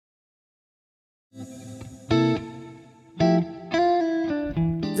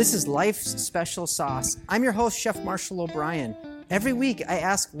This is Life's Special Sauce. I'm your host, Chef Marshall O'Brien. Every week, I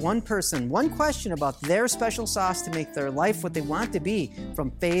ask one person one question about their special sauce to make their life what they want to be, from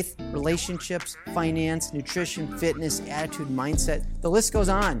faith, relationships, finance, nutrition, fitness, attitude, mindset. The list goes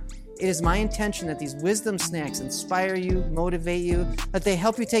on. It is my intention that these wisdom snacks inspire you, motivate you, that they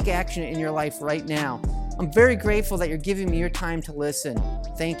help you take action in your life right now. I'm very grateful that you're giving me your time to listen.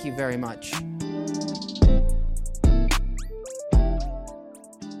 Thank you very much.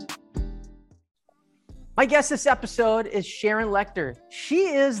 My guest this episode is Sharon Lechter. She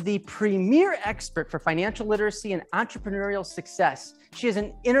is the premier expert for financial literacy and entrepreneurial success. She is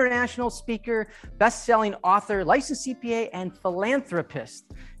an international speaker, best-selling author, licensed CPA, and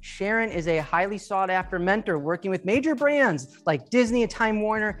philanthropist. Sharon is a highly sought-after mentor working with major brands like Disney and Time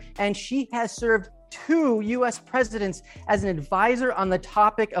Warner, and she has served 2 U.S. presidents as an advisor on the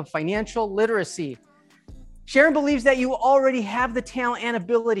topic of financial literacy. Sharon believes that you already have the talent and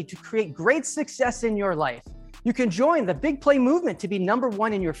ability to create great success in your life. You can join the Big Play movement to be number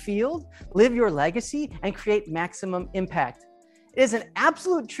 1 in your field, live your legacy, and create maximum impact. It is an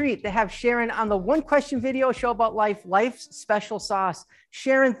absolute treat to have Sharon on the One Question video show about life, Life's Special Sauce.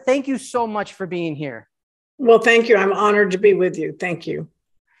 Sharon, thank you so much for being here. Well, thank you. I'm honored to be with you. Thank you.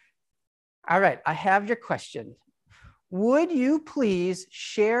 All right, I have your question. Would you please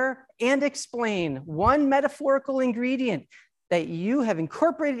share and explain one metaphorical ingredient that you have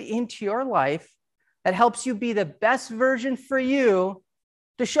incorporated into your life that helps you be the best version for you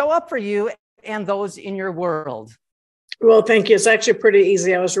to show up for you and those in your world? Well, thank you. It's actually pretty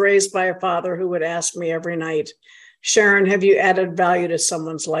easy. I was raised by a father who would ask me every night, Sharon, have you added value to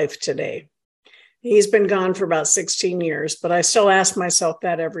someone's life today? He's been gone for about 16 years, but I still ask myself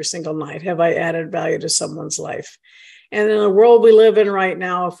that every single night. Have I added value to someone's life? And in the world we live in right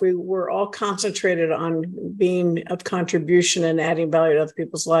now, if we were all concentrated on being of contribution and adding value to other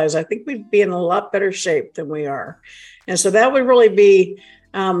people's lives, I think we'd be in a lot better shape than we are. And so that would really be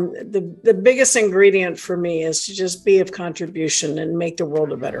the biggest ingredient for me, is to just be of contribution and make the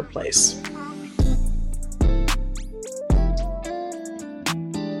world a better place.